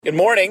Good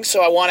morning.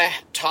 So I want to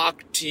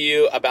talk to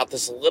you about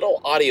this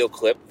little audio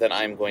clip that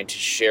I'm going to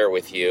share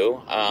with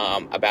you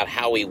about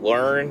how we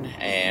learn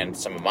and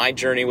some of my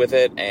journey with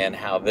it and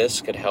how this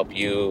could help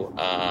you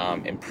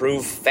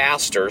improve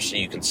faster so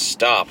you can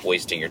stop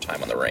wasting your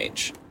time on the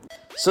range.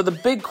 So the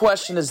big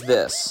question is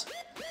this: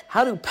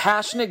 how do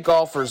passionate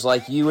golfers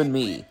like you and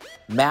me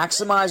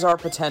maximize our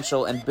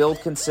potential and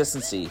build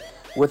consistency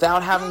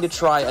without having to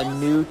try a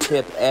new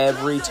tip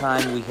every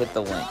time we hit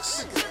the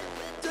links?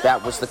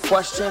 That was the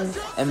question,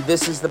 and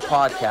this is the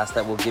podcast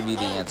that will give you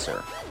the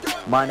answer.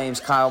 My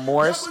name's Kyle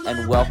Morris,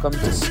 and welcome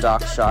to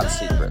Stock Shot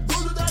Secrets.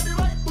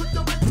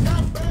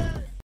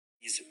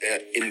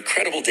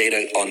 Incredible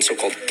data on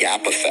so-called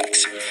gap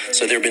effects.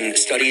 So there have been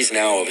studies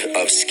now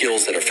of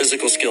skills that are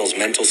physical skills,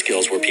 mental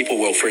skills, where people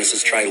will, for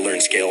instance, try to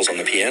learn scales on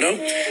the piano,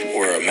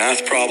 or a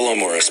math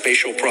problem, or a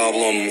spatial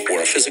problem,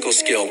 or a physical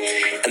skill,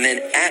 and then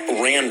at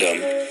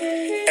random,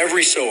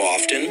 every so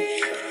often,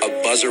 a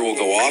buzzer will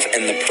go off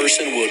and the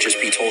person will just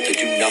be told to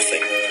do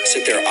nothing.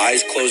 Sit there,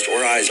 eyes closed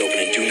or eyes open,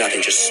 and do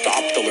nothing. Just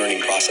stop the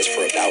learning process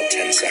for about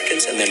 10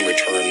 seconds and then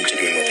return to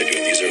doing what they're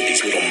doing. These are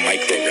these little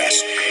micro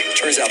rests. It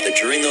turns out that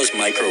during those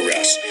micro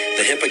rests,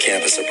 the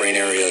hippocampus, the brain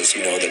areas,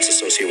 that's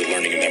associated with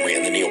learning and memory,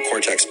 and the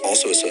neocortex,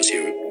 also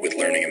associated with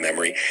learning and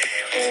memory,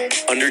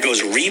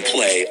 undergoes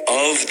replay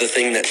of the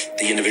thing that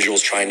the individual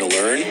is trying to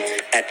learn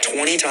at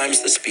 20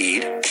 times the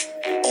speed,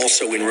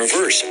 also in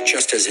reverse,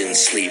 just as in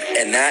sleep.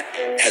 And that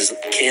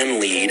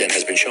can lead and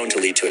has been shown to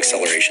lead to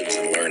accelerations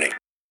in learning.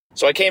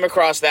 So I came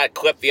across that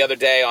clip the other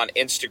day on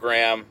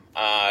Instagram.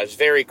 It's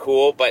very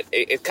cool, but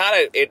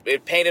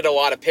it painted a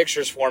lot of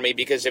pictures for me,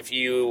 because if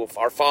you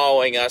are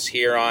following us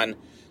here on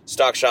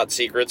Stock Shot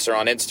Secrets or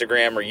on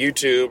Instagram or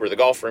YouTube or the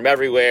Golf Room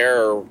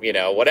Everywhere, or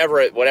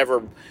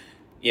whatever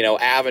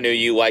avenue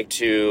you like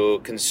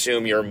to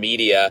consume your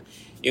media,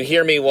 you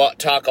hear me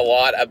talk a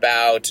lot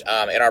about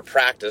in our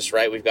practice,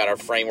 right? We've got our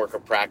framework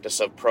of practice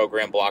of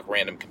program, block,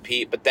 random,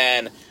 compete. But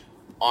then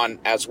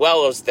as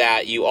well as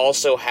that, you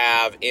also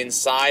have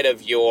inside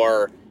of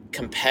your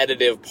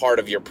competitive part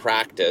of your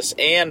practice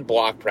and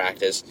block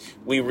practice,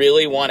 we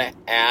really want to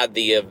add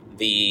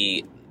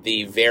the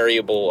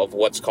variable of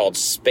what's called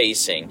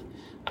spacing,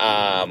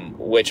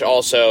 which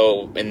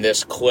also in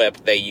this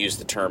clip they use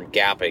the term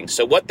gapping.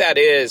 So what that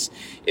is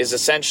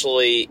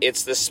essentially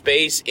it's the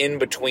space in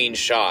between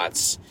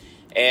shots.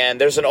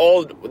 And there's an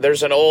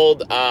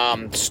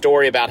old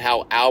story about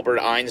how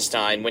Albert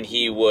Einstein, when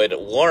he would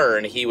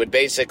learn, he would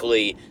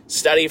basically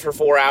study for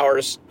 4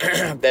 hours,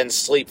 then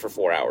sleep for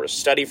 4 hours,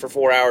 study for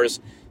 4 hours,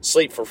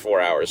 sleep for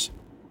 4 hours.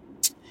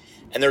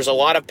 And there's a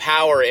lot of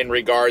power in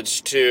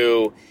regards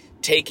to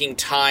taking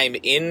time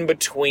in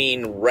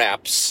between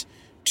reps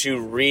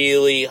to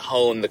really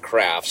hone the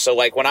craft. So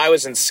like when I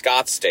was in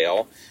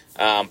Scottsdale,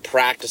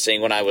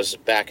 practicing when I was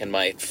back in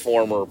my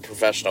former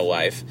professional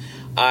life,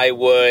 I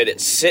would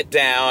sit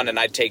down and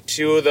I'd take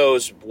two of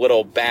those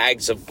little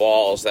bags of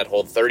balls that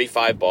hold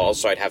 35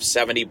 balls, so I'd have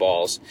 70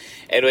 balls.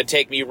 It would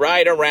take me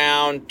right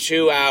around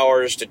 2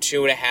 hours to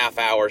 2.5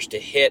 hours to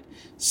hit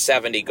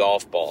 70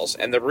 golf balls.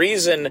 And the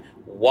reason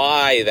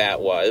why that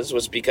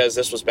was because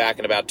this was back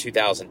in about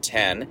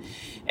 2010.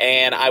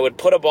 And I would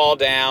put a ball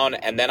down,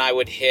 and then I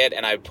would hit,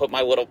 and I'd put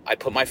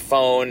my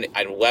phone,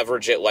 I'd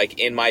leverage it like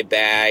in my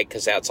bag,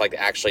 because that's like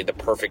actually the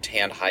perfect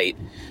hand height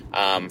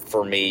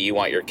for me. You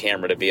want your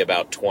camera to be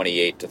about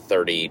 28 to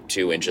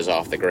 32 inches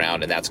off the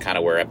ground, and that's kind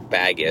of where a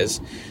bag is.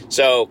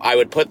 So I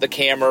would put the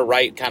camera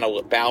right, kind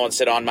of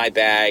balance it on my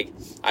bag.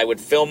 I would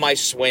film my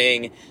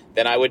swing.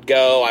 Then I would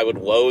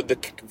load the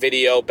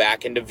video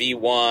back into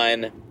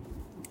V1.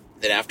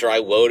 Then after I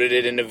loaded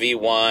it into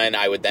V1,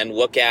 I would then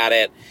look at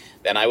it.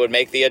 Then I would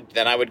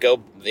then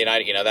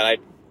I'd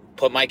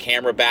put my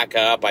camera back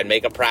up. I'd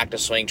make a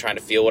practice swing trying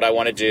to feel what I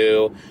want to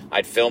do.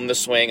 I'd film the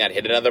swing. I'd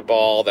hit another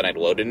ball. Then I'd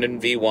load it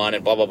in V1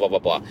 and blah, blah, blah, blah,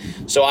 blah.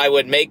 So I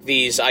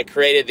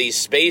created these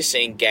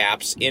spacing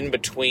gaps in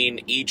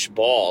between each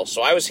ball.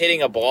 So I was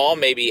hitting a ball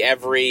maybe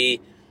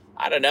every,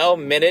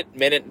 minute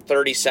and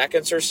 30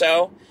 seconds or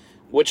so,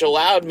 which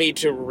allowed me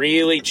to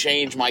really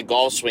change my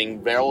golf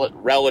swing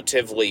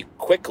relatively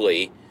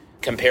quickly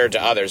compared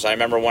to others. I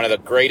remember one of the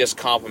greatest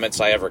compliments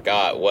I ever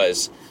got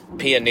was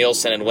Pia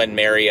Nielsen and Lynn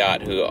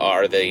Marriott, who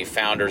are the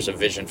founders of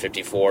Vision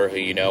 54,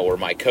 who were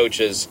my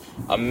coaches,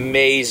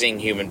 amazing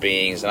human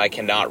beings, and I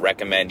cannot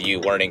recommend you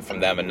learning from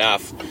them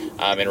enough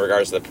in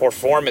regards to the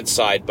performance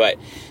side. But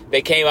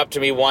they came up to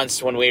me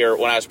once when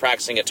I was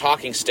practicing at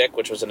Talking Stick,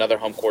 which was another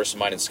home course of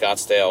mine in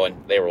Scottsdale,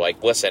 and they were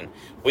like, "Listen,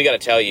 we got to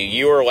tell you,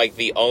 you are like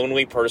the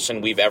only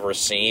person we've ever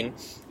seen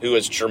who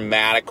has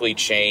dramatically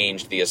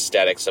changed the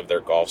aesthetics of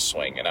their golf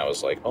swing." And I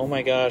was like, oh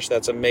my gosh,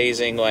 that's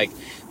amazing. Like,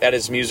 that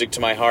is music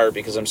to my heart,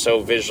 because I'm so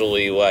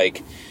visually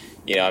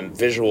I'm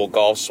visual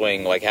golf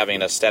swing, like having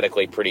an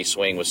aesthetically pretty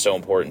swing was so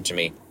important to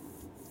me.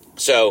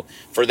 So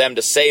for them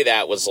to say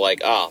that was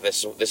like, oh,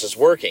 this is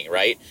working,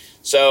 right?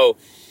 So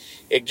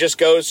it just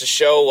goes to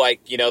show, like,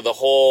 you know, the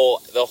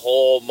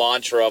whole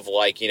mantra of,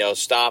 like, you know,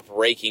 stop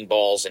raking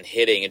balls and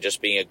hitting and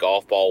just being a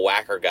golf ball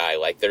whacker guy.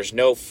 Like, there's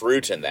no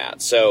fruit in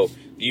that. So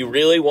you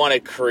really want to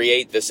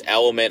create this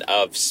element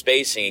of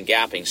spacing and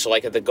gapping. So,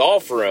 like, at the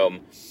golf room,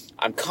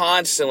 I'm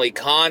constantly,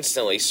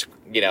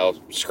 you know,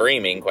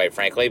 screaming, quite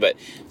frankly, but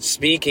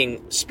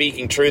speaking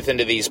truth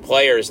into these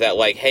players that,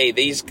 like, hey,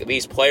 these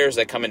players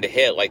that come in to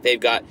hit, like, they've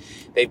got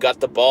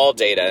the ball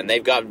data, and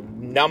they've got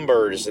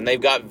numbers, and they've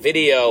got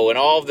video and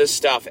all of this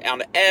stuff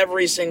on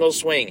every single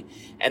swing,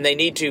 and they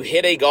need to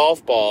hit a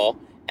golf ball,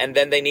 and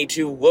then they need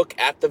to look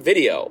at the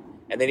video,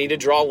 and they need to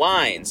draw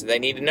lines, and they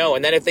need to know,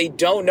 and then if they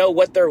don't know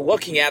what they're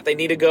looking at, they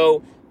need to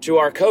go to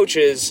our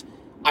coaches.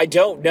 I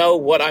don't know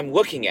what I'm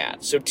looking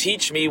at, so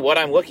teach me what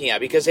I'm looking at,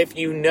 because if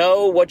you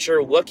know what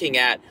you're looking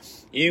at,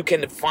 you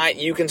can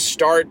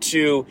start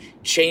to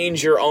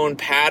change your own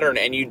pattern,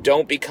 and you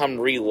don't become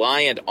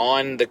reliant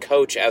on the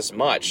coach as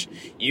much.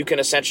 You can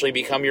essentially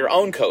become your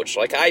own coach,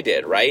 like I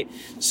did, right?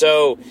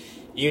 So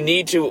you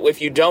need to,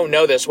 if you don't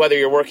know this, whether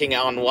you're working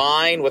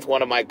online with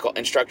one of my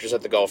instructors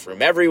at the Golf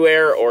Room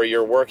Everywhere, or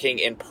you're working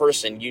in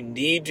person, you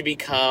need to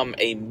become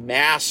a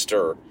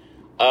master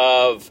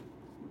of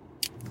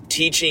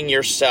teaching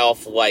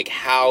yourself, like,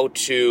 how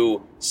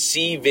to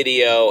see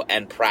video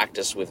and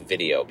practice with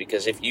video,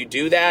 because if you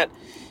do that,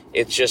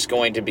 it's just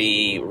going to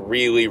be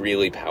really,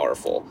 really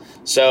powerful.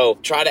 So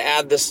try to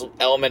add this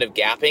element of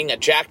gapping.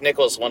 Jack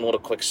Nicklaus, one little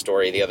quick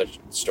story, the other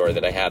story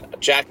that I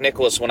had. Jack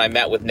Nicklaus, when I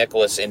met with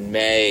Nicklaus in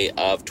May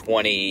of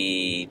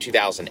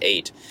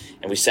 2008,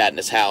 and we sat in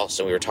his house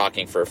and we were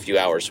talking for a few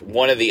hours,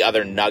 one of the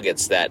other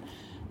nuggets that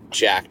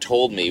Jack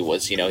told me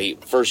was, you know, he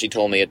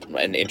told me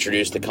and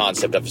introduced the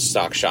concept of a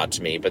stock shot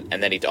to me,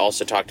 and then he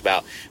also talked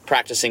about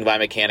practicing by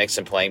mechanics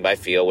and playing by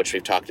feel, which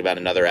we've talked about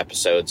in other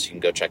episodes. You can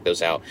go check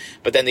those out.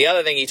 But then the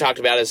other thing he talked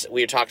about is,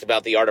 we talked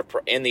about the art of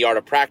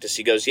practice.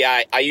 He goes,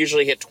 yeah, I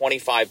usually hit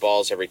 25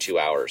 balls every 2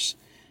 hours.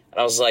 And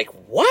I was like,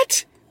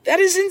 what? That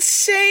is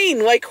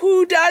insane. Like,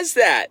 who does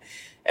that?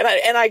 And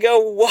I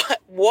go,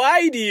 what?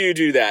 Why do you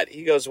do that?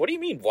 He goes, what do you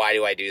mean, why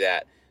do I do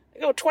that? I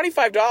go,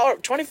 25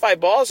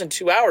 balls in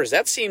 2 hours,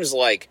 that seems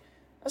like,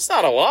 that's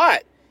not a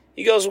lot.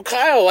 He goes, well,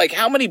 Kyle, like,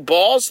 how many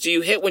balls do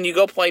you hit when you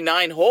go play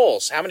 9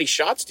 holes? How many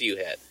shots do you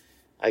hit?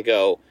 I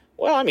go,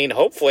 well, I mean,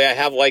 hopefully I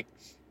have like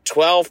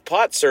 12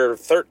 putts or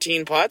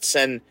 13 putts,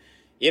 and,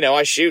 you know,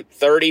 I shoot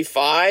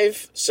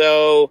 35.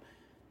 So,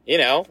 you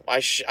know,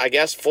 I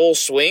guess full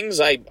swings,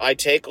 I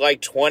take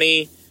like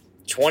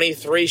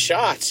 23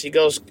 shots. He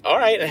goes, all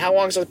right, and how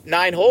long does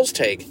 9 holes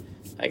take?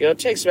 I go, it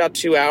takes about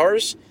 2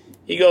 hours.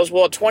 He goes,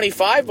 well,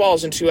 25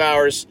 balls in 2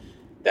 hours,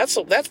 that's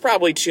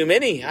probably too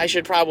many. I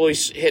should probably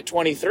hit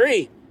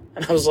 23.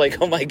 And I was like,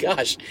 oh my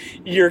gosh,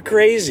 you're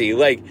crazy.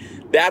 Like,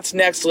 that's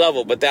next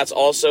level. But that's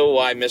also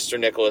why Mr.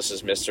 Nicklaus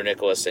is Mr.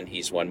 Nicklaus, and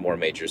he's won more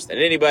majors than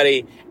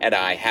anybody, and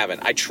I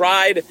haven't. I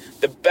tried.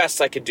 The best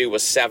I could do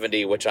was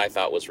 70, which I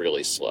thought was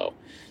really slow.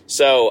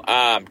 So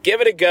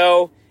give it a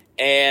go.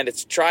 And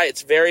it's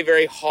very,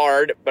 very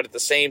hard, but at the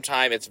same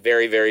time, it's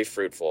very, very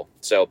fruitful.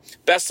 So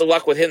best of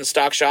luck with hitting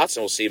stock shots,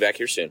 and we'll see you back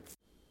here soon.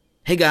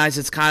 Hey guys,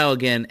 it's Kyle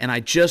again, and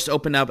I just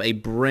opened up a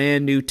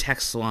brand new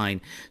text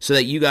line so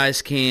that you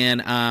guys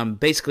can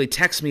basically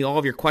text me all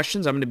of your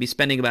questions. I'm going to be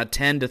spending about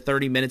 10 to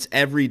 30 minutes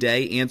every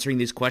day answering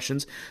these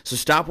questions. So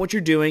stop what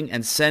you're doing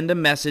and send a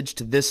message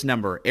to this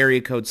number, area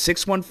code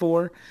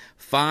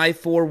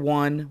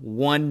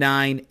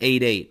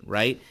 614-541-1988,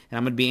 right? And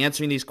I'm going to be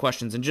answering these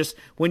questions. And just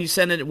when you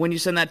send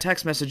that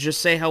text message,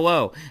 just say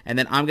hello, and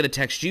then I'm going to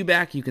text you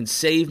back. You can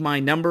save my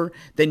number.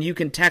 Then you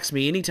can text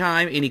me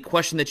anytime, any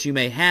question that you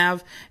may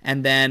have.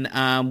 And then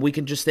we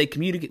can just stay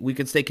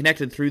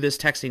connected through this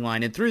texting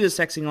line. And through this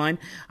texting line,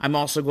 I'm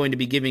also going to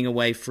be giving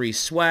away free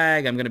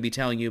swag. I'm going to be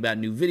telling you about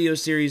new video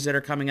series that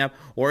are coming up,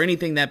 or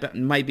anything that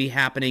might be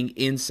happening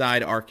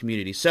inside our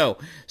community. So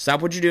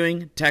stop what you're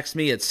doing. Text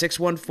me at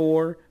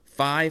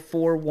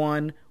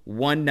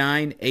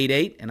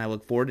 614-541-1988, and I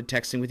look forward to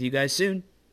texting with you guys soon.